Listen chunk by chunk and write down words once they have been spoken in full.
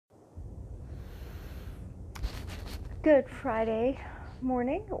Good Friday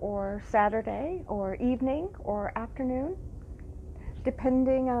morning or Saturday or evening or afternoon,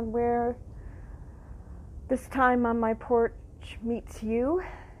 depending on where this time on my porch meets you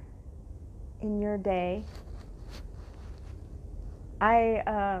in your day.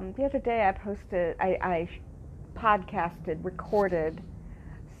 The other day I podcasted, recorded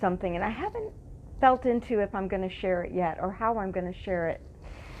something, and I haven't felt into if I'm going to share it yet or how I'm going to share it.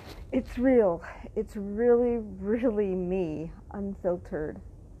 It's real. It's really, really me, unfiltered.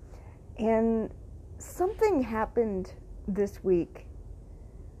 And something happened this week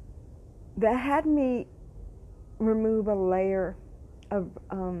that had me remove a layer of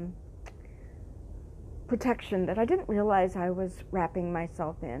protection that I didn't realize I was wrapping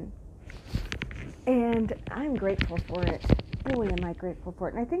myself in. And I'm grateful for it. Boy, am I grateful for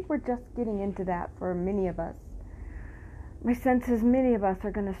it. And I think we're just getting into that for many of us. My sense is many of us are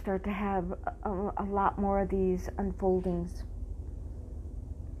going to start to have a lot more of these unfoldings,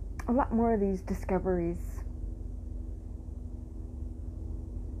 a lot more of these discoveries.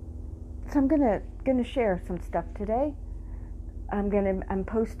 So I'm gonna share some stuff today. I'm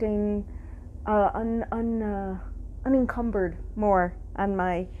posting unencumbered more on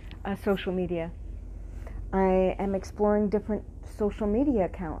my social media. I am exploring different social media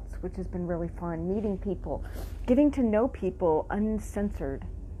accounts, which has been really fun. Meeting people, getting to know people uncensored.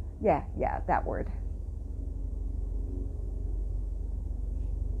 Yeah, that word.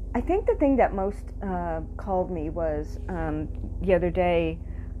 I think the thing that most called me was the other day,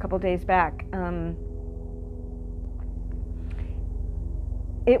 a couple days back.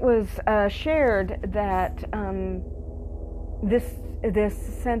 It was shared that this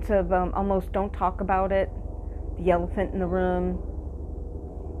sense of almost don't talk about it, the elephant in the room.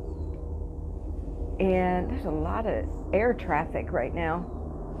 And there's a lot of air traffic right now.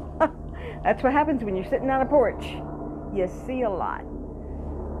 That's what happens when you're sitting on a porch. You see a lot.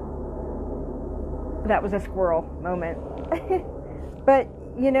 That was a squirrel moment. But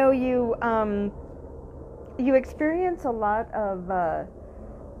you experience a lot of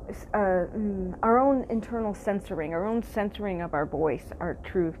our own internal censoring, our own censoring of our voice, our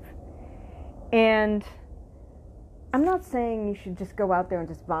truth. And I'm not saying you should just go out there and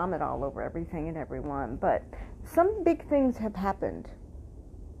just vomit all over everything and everyone, but some big things have happened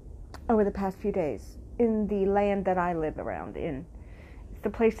over the past few days in the land that I live around in. It's the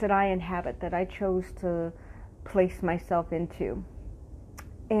place that I inhabit, that I chose to place myself into.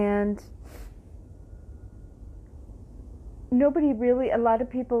 And a lot of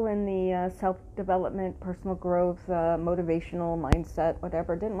people in the self-development, personal growth, motivational mindset,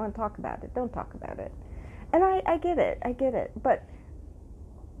 whatever, didn't want to talk about it. Don't talk about it. And I get it. But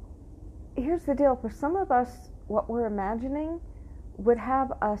here's the deal. For some of us, what we're imagining would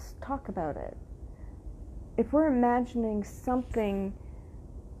have us talk about it. If we're imagining something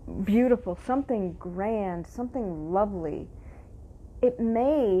beautiful, something grand, something lovely, it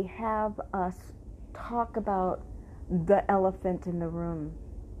may have us talk about the elephant in the room.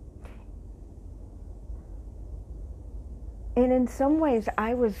 And in some ways,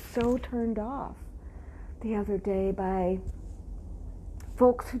 I was so turned off the other day by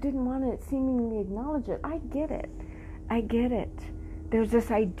folks who didn't want to seemingly acknowledge it. I get it. There's this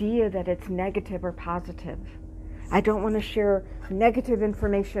idea that it's negative or positive. I don't want to share negative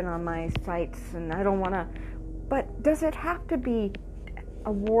information on my sites, and I don't want to. But does it have to be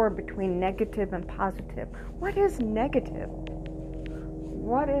a war between negative and positive? What is negative?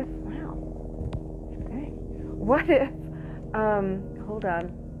 What if, what if, hold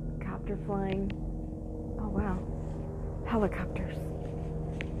on, copter flying. Oh, wow. Helicopters.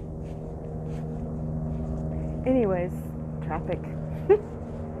 Anyways, traffic. This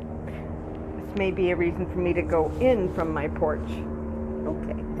may be a reason for me to go in from my porch.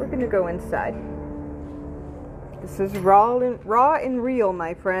 Okay, we're going to go inside. This is raw and real,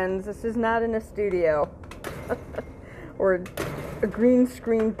 my friends. This is not in a studio or a green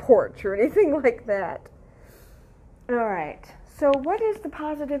screen porch or anything like that. All right. So what is the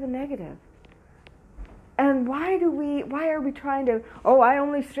positive and negative? And why are we trying to, I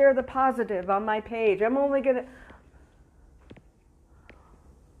only share the positive on my page. I'm only going to...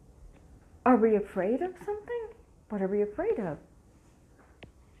 Are we afraid of something? What are we afraid of?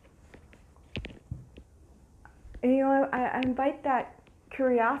 And, I invite that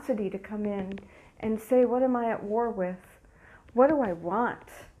curiosity to come in and say, what am I at war with? What do I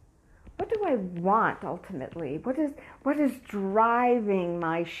want? What do I want ultimately? What is driving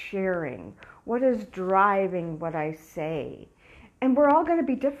my sharing? What is driving what I say? And we're all going to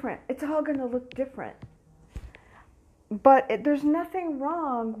be different. It's all going to look different. But there's nothing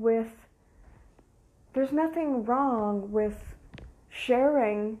wrong with there's nothing wrong with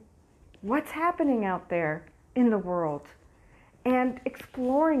sharing what's happening out there in the world and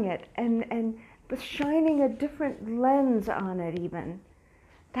exploring it and shining a different lens on it even.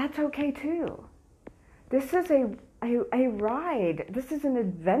 That's okay too. This is a ride. This is an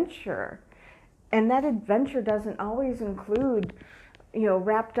adventure. And that adventure doesn't always include,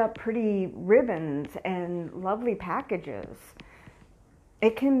 wrapped up pretty ribbons and lovely packages.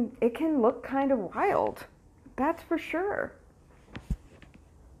 It can look kind of wild. That's for sure.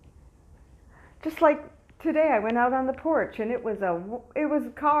 Just like today, I went out on the porch and it was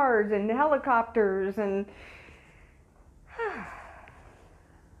cars and helicopters and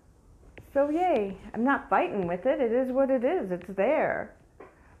so yay. I'm not fighting with it. It is what it is. It's there.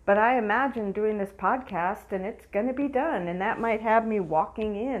 But I imagine doing this podcast and it's going to be done, and that might have me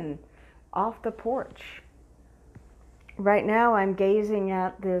walking in off the porch. Right now I'm gazing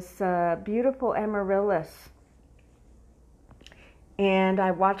at this beautiful amaryllis, and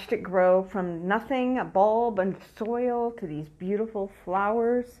I watched it grow from nothing, a bulb and soil, to these beautiful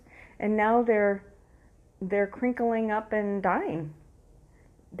flowers, and now they're crinkling up and dying.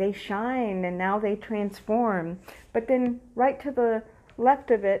 They shine and now they transform. But then right to the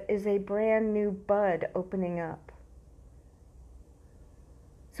left of it is a brand new bud opening up.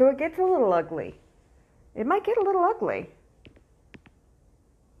 So it gets a little ugly. It might get a little ugly.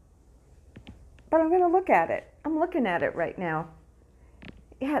 But I'm going to look at it. I'm looking at it right now.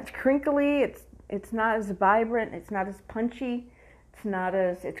 Yeah, it's crinkly. It's not as vibrant. It's not as punchy.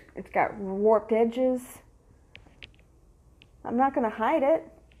 It's got warped edges. I'm not going to hide it.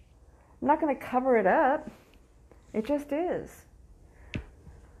 I'm not going to cover it up. It just is.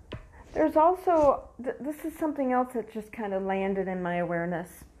 There's also, this is something else that just kind of landed in my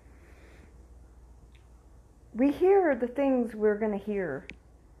awareness. We hear the things we're going to hear.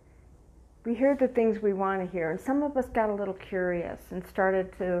 We hear the things we want to hear. And some of us got a little curious and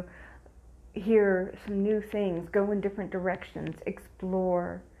started to hear some new things, go in different directions,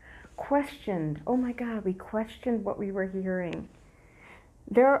 explore, questioned. Oh my God, we questioned what we were hearing.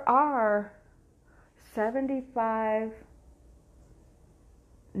 There are 75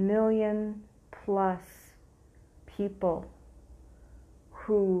 million plus people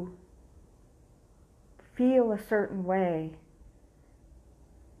who feel a certain way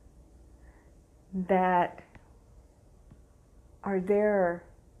that are there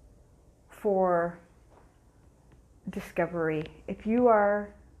for discovery. If you have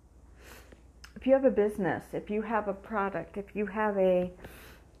a business, if you have a product, if you have an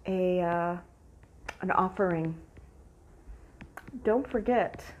offering, don't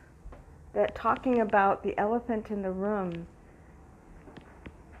forget that talking about the elephant in the room,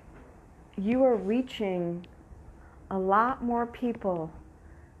 you are reaching a lot more people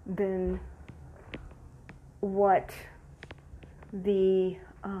than what the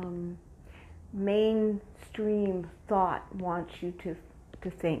mainstream thought wants you to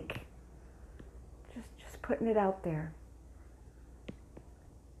think. Just putting it out there.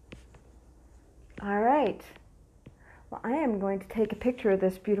 All right. Well, I am going to take a picture of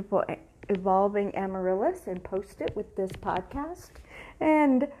this beautiful evolving amaryllis and post it with this podcast.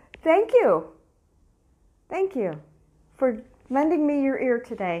 And thank you. Thank you for lending me your ear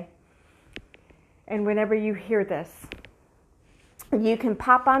today. And whenever you hear this, you can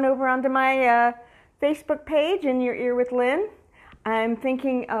pop on over onto my Facebook page, In Your Ear with Lynn. I'm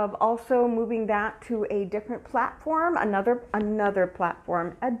thinking of also moving that to a different platform, another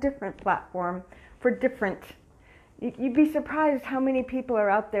platform, a different platform for different. You'd be surprised how many people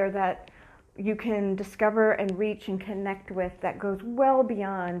are out there that you can discover and reach and connect with that goes well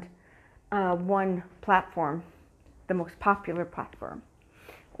beyond one platform, the most popular platform,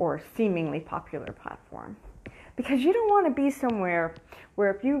 or seemingly popular platform. Because you don't want to be somewhere where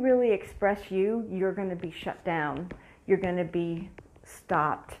if you really express you're going to be shut down. You're going to be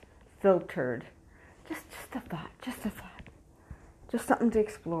stopped, filtered. Just a thought, just a thought. Just something to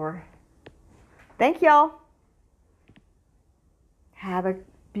explore. Thank y'all. Have a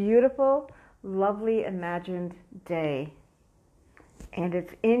beautiful, lovely, imagined day. And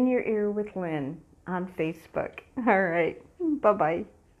it's In Your Ear with Lynn on Facebook. All right. Bye-bye.